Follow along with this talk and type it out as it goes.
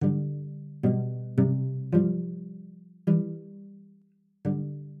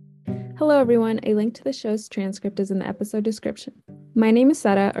Hello, everyone. A link to the show's transcript is in the episode description. My name is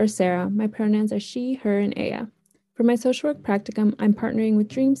Sara, or Sarah. My pronouns are she, her, and ella. For my social work practicum, I'm partnering with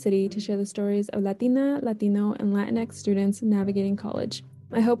Dream City to share the stories of Latina, Latino, and Latinx students navigating college.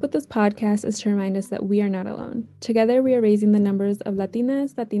 My hope with this podcast is to remind us that we are not alone. Together, we are raising the numbers of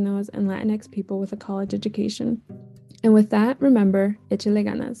Latinas, Latinos, and Latinx people with a college education. And with that, remember, échale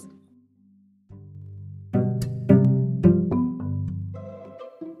ganas.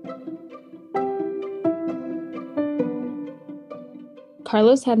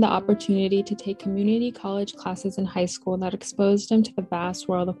 Carlos had the opportunity to take community college classes in high school that exposed him to the vast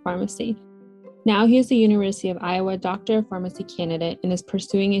world of pharmacy. Now he is the University of Iowa Doctor of Pharmacy candidate and is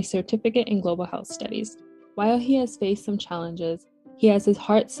pursuing a certificate in global health studies. While he has faced some challenges, he has his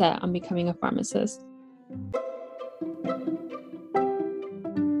heart set on becoming a pharmacist.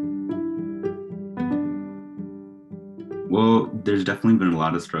 Well, there's definitely been a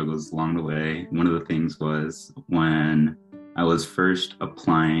lot of struggles along the way. One of the things was when I was first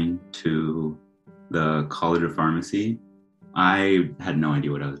applying to the College of Pharmacy, I had no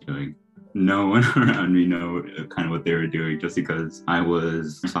idea what I was doing. No one around me knew kind of what they were doing just because I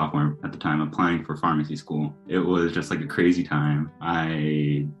was a sophomore at the time applying for pharmacy school. It was just like a crazy time.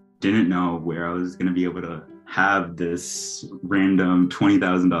 I didn't know where I was going to be able to have this random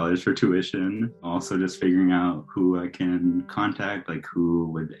 $20,000 for tuition. Also just figuring out who I can contact, like who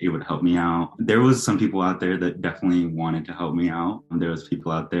would able to help me out. There was some people out there that definitely wanted to help me out. There was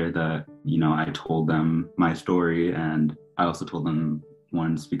people out there that, I told them my story, and I also told them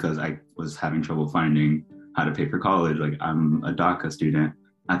once because I was having trouble finding how to pay for college. Like, I'm a DACA student.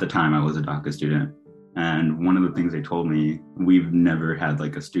 At the time, I was a DACA student. And one of the things they told me, we've never had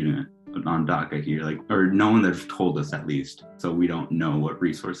like a student on DACA here, or no one that's told us at least. So we don't know what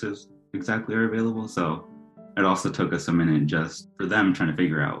resources exactly are available. So it also took us a minute just for them trying to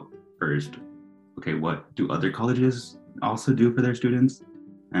figure out first, okay, what do other colleges also do for their students?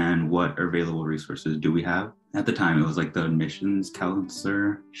 And what available resources do we have? At the time, it was like the admissions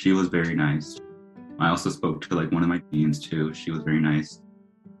counselor. She was very nice. I also spoke to like one of my deans too. She was very nice.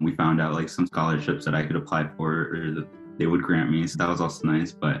 We found out like some scholarships that I could apply for or that they would grant me. So that was also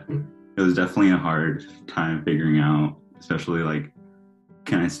nice, but it was definitely a hard time figuring out, especially like,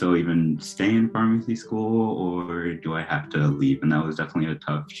 can I still even stay in pharmacy school or do I have to leave? And that was definitely a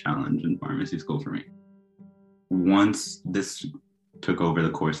tough challenge in pharmacy school for me. Once this took over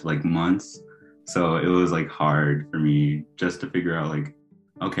the course of like months, so it was like hard for me just to figure out like,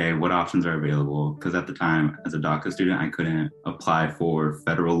 okay, what options are available? Because at the time, as a DACA student, I couldn't apply for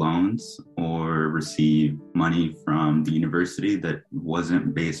federal loans or receive money from the university that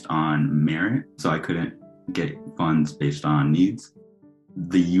wasn't based on merit. So I couldn't get funds based on needs.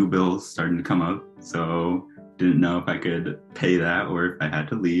 The U-bills starting to come up, so didn't know if I could pay that or if I had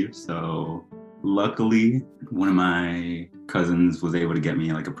to leave. So luckily, one of my cousins was able to get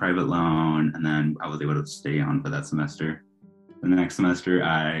me like a private loan, and then I was able to stay on for that semester. The next semester,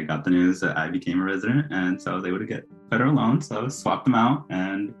 I got the news that I became a resident, and so I was able to get federal loans. So I swapped them out,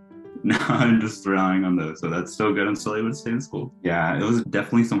 and now I'm just relying on those. So that's still good. I'm still able to stay in school. Yeah, it was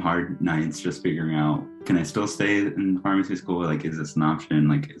definitely some hard nights just figuring out, can I still stay in pharmacy school? Like, is this an option?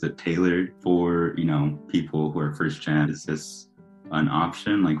 Like, is it tailored for, people who are first gen? Is this an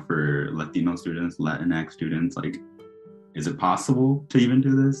option, like for Latino students, Latinx students? Like, is it possible to even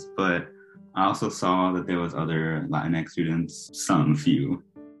do this? But I also saw that there was other Latinx students, some few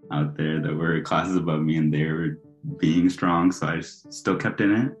out there that were classes above me and they were being strong. So I still kept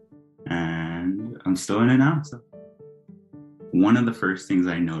in it and I'm still in it now. So one of the first things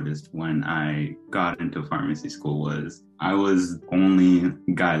I noticed when I got into pharmacy school was I was only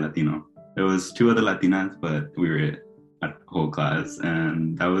guy Latino. There was two other Latinas, but we were at whole class,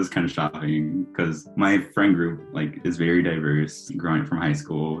 and that was kind of shocking because my friend group is very diverse, growing from high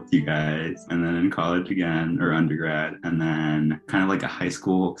school with you guys and then in college again or undergrad, and then kind of like a high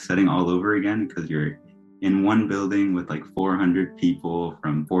school setting all over again because you're in one building with like 400 people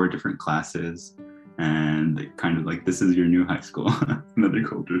from 4 different classes, and kind of like this is your new high school. Another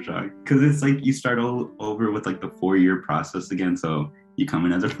culture shock because it's like you start all over with like the 4-year process again. So you come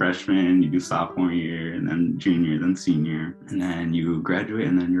in as a freshman, you do sophomore year, and then junior, then senior, and then you graduate,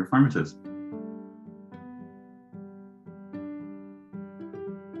 and then you're a pharmacist.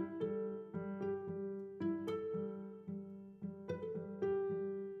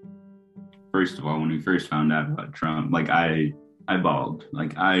 First of all, when we first found out about Trump, I bawled.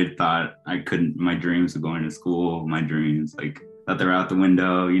 Like, I thought I couldn't, my dreams of going to school, my dreams, that they're out the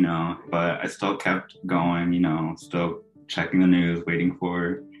window, but I still kept going, still checking the news, waiting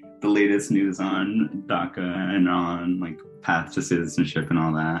for the latest news on DACA and on like path to citizenship and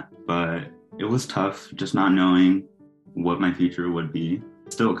all that. But it was tough just not knowing what my future would be.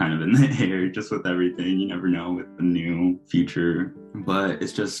 Still kind of in the air just with everything. You never know with the new future. But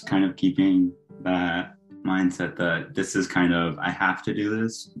it's just kind of keeping that mindset that this is kind of, I have to do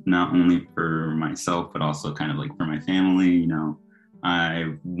this, not only for myself, but also kind of like for my family. You know,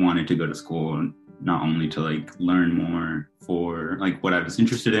 I wanted to go to school not only to like learn more for like what I was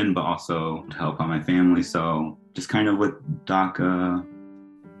interested in, but also to help out my family. So just kind of with DACA,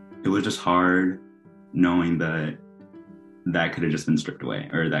 it was just hard knowing that that could have just been stripped away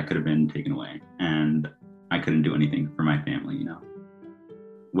or that could have been taken away. And I couldn't do anything for my family, you know.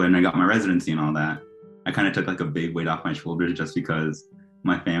 When I got my residency and all that, I kind of took like a big weight off my shoulders just because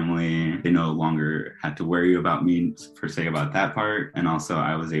my family, they no longer had to worry about me per se about that part. And also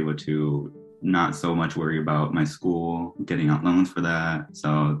I was able to not so much worry about my school, getting out loans for that.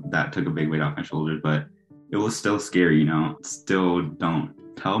 So that took a big weight off my shoulders, but it was still scary, you know. Still don't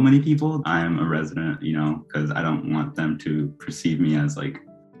tell many people I'm a resident, you know, because I don't want them to perceive me as like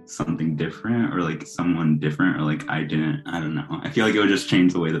something different or like someone different or like I don't know. I feel like it would just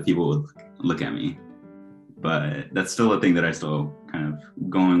change the way that people would look at me. But that's still a thing that I still kind of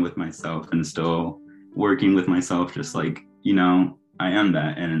going with myself and still working with myself, just like, you know, I am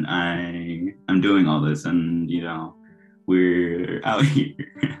that and I'm doing all this and, you know, we're out here.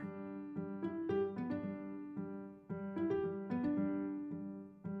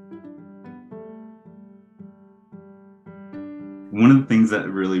 One of the things that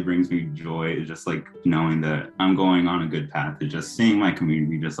really brings me joy is just like knowing that I'm going on a good path, is just seeing my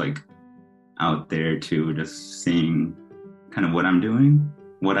community just like out there too, just seeing kind of what I'm doing,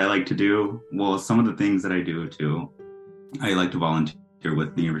 what I like to do. Well, some of the things that I do too, I like to volunteer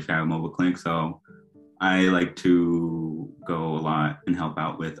with the University of Iowa Mobile Clinic. So I like to go a lot and help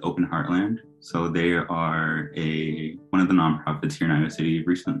out with Open Heartland. So they are one of the nonprofits here in Iowa City,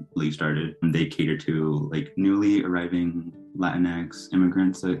 recently started. They cater to like newly arriving Latinx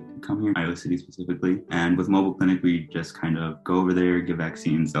immigrants that come here, Iowa City specifically. And with Mobile Clinic, we just kind of go over there, give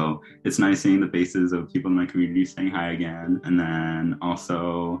vaccines. So it's nice seeing the faces of people in my community saying hi again. And then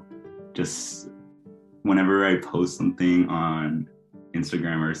also just whenever I post something on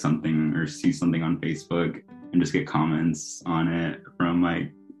Instagram or something, or see something on Facebook and just get comments on it from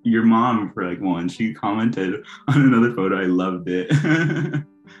like your mom, for like one, she commented on another photo. I loved it.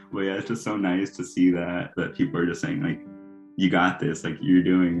 But yeah, it's just so nice to see that people are just saying like, you got this, like you're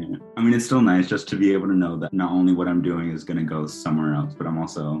doing it. I mean, it's still nice just to be able to know that not only what I'm doing is going to go somewhere else, but I'm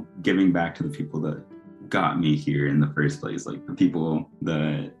also giving back to the people that got me here in the first place, like the people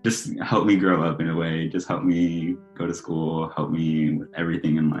that just helped me grow up in a way, just helped me go to school, helped me with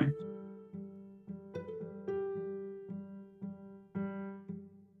everything in life.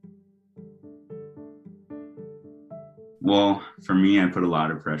 Well, for me, I put a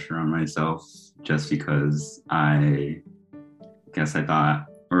lot of pressure on myself just because I guess I thought,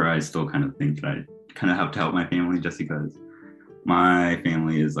 or I still kind of think that I kind of have to help my family just because my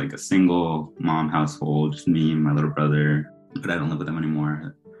family is like a single mom household, just me and my little brother, but I don't live with them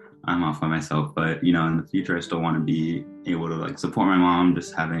anymore. I'm off by myself, but you know, in the future, I still want to be able to like support my mom,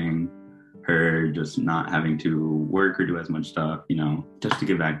 just having her, just not having to work or do as much stuff, you know, just to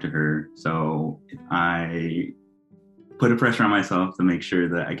give back to her. So if I put a pressure on myself to make sure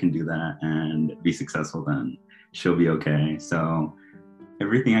that I can do that and be successful, then she'll be okay. So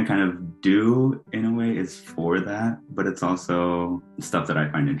everything I kind of do in a way is for that, but it's also stuff that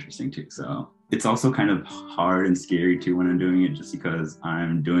I find interesting too. So it's also kind of hard and scary too when I'm doing it, just because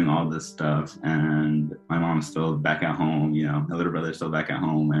I'm doing all this stuff and my mom's still back at home, you know, my little brother's still back at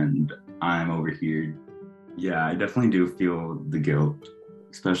home and I'm over here. Yeah, I definitely do feel the guilt,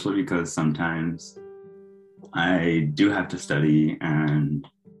 especially because sometimes I do have to study and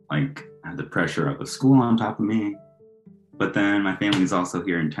like have the pressure of a school on top of me. But then my family's also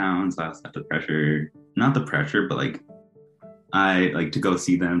here in town, so I also have not the pressure, but like I like to go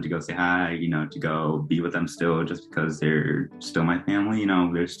see them, to go say hi, you know, to go be with them still, just because they're still my family, you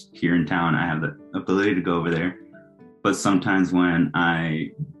know, they're here in town. I have the ability to go over there. But sometimes when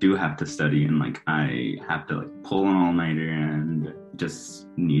I do have to study and like I have to like pull an all-nighter and just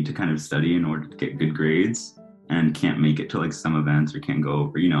need to kind of study in order to get good grades and can't make it to like some events or can't go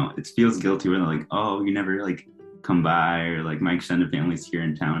over, you know, it feels guilty when they're like, oh, you never like come by, or like my extended family's here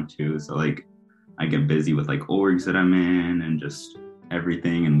in town too. So like I get busy with like orgs that I'm in and just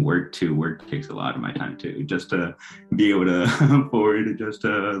everything, and work too. Work takes a lot of my time too, just to be able to afford just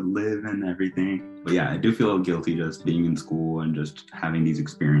to live and everything. But yeah, I do feel guilty just being in school and just having these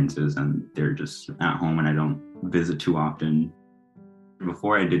experiences and they're just at home and I don't visit too often.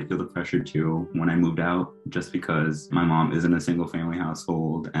 Before, I did feel the pressure too when I moved out, just because my mom is in a single family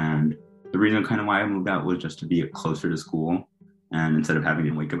household. And the reason kind of why I moved out was just to be closer to school. And instead of having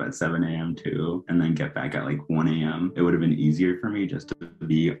to wake up at 7 a.m. too, and then get back at like 1 a.m., it would have been easier for me just to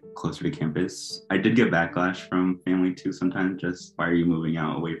be closer to campus. I did get backlash from family too sometimes, just why are you moving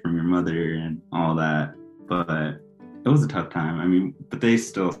out away from your mother and all that. But it was a tough time. I mean, but they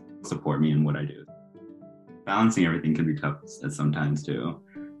still support me in what I do. Balancing everything can be tough at sometimes too,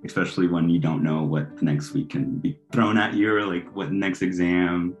 especially when you don't know what the next week can be thrown at you, or like what next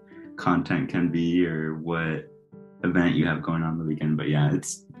exam content can be, or what event you have going on the weekend. But yeah,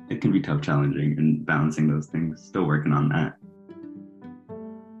 it can be tough, challenging, and balancing those things. Still working on that.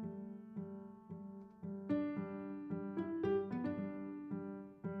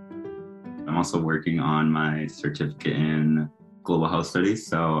 I'm also working on my certificate in global health studies.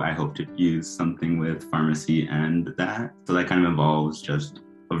 So I hope to use something with pharmacy and that. So that kind of involves just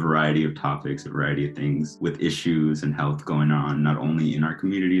a variety of topics, a variety of things with issues and health going on, not only in our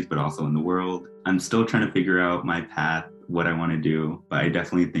communities, but also in the world. I'm still trying to figure out my path, what I want to do, but I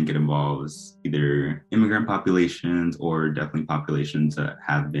definitely think it involves either immigrant populations or definitely populations that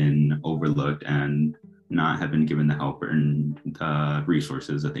have been overlooked and not have been given the help and the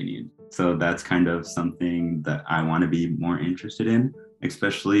resources that they need. So that's kind of something that I want to be more interested in,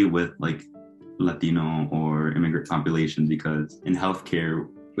 especially with like Latino or immigrant populations, because in healthcare,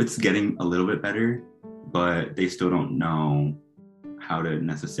 it's getting a little bit better, but they still don't know how to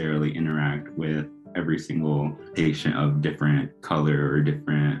necessarily interact with every single patient of different color or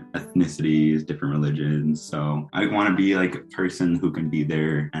different ethnicities, different religions. So I want to be like a person who can be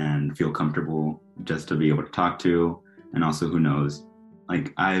there and feel comfortable just to be able to talk to. And also, who knows,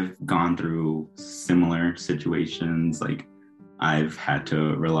 like I've gone through similar situations. Like I've had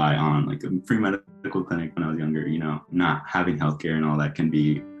to rely on like a free medical clinic when I was younger, not having healthcare and all that can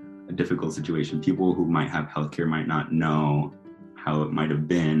be a difficult situation. People who might have healthcare might not know how it might have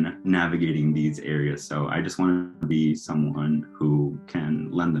been navigating these areas. So I just want to be someone who can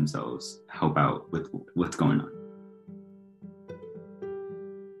lend themselves, help out with what's going on.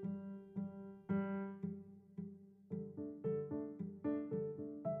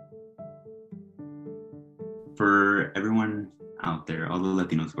 For everyone out there, all the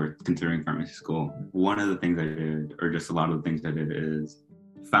Latinos who are considering pharmacy school, one of the things I did, or just a lot of the things I did, is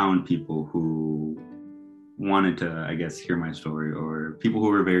found people who wanted to, I guess, hear my story, or people who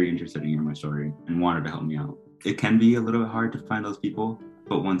were very interested in hearing my story and wanted to help me out. It can be a little bit hard to find those people,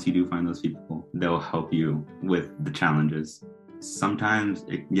 but once you do find those people, they'll help you with the challenges. Sometimes,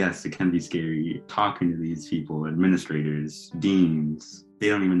 yes, it can be scary talking to these people, administrators, deans. They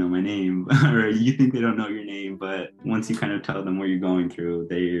don't even know my name, or you think they don't know your name, but once you kind of tell them what you're going through,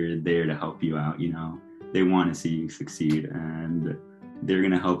 they're there to help you out, They want to see you succeed, and they're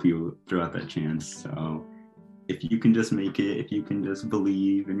going to help you throughout that chance. So if you can just make it, if you can just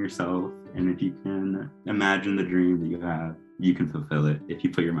believe in yourself, and if you can imagine the dream that you have, you can fulfill it if you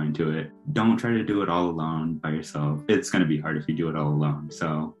put your mind to it. Don't try to do it all alone by yourself. It's going to be hard if you do it all alone.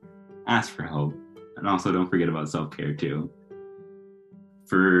 So ask for help. And also don't forget about self-care too.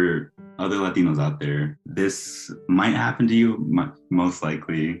 For other Latinos out there, this might happen to you, most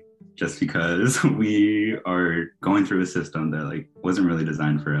likely, just because we are going through a system that like wasn't really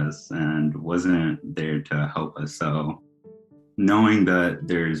designed for us and wasn't there to help us. So knowing that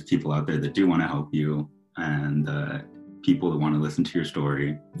there's people out there that do want to help you, and people that want to listen to your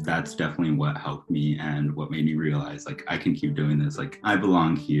story, that's definitely what helped me and what made me realize like I can keep doing this. Like I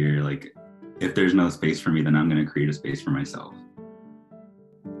belong here. Like if there's no space for me, then I'm going to create a space for myself.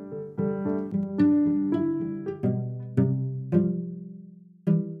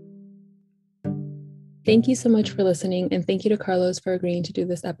 Thank you so much for listening, and thank you to Carlos for agreeing to do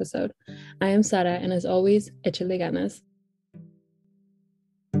this episode. I am Sara, and as always, échale ganas.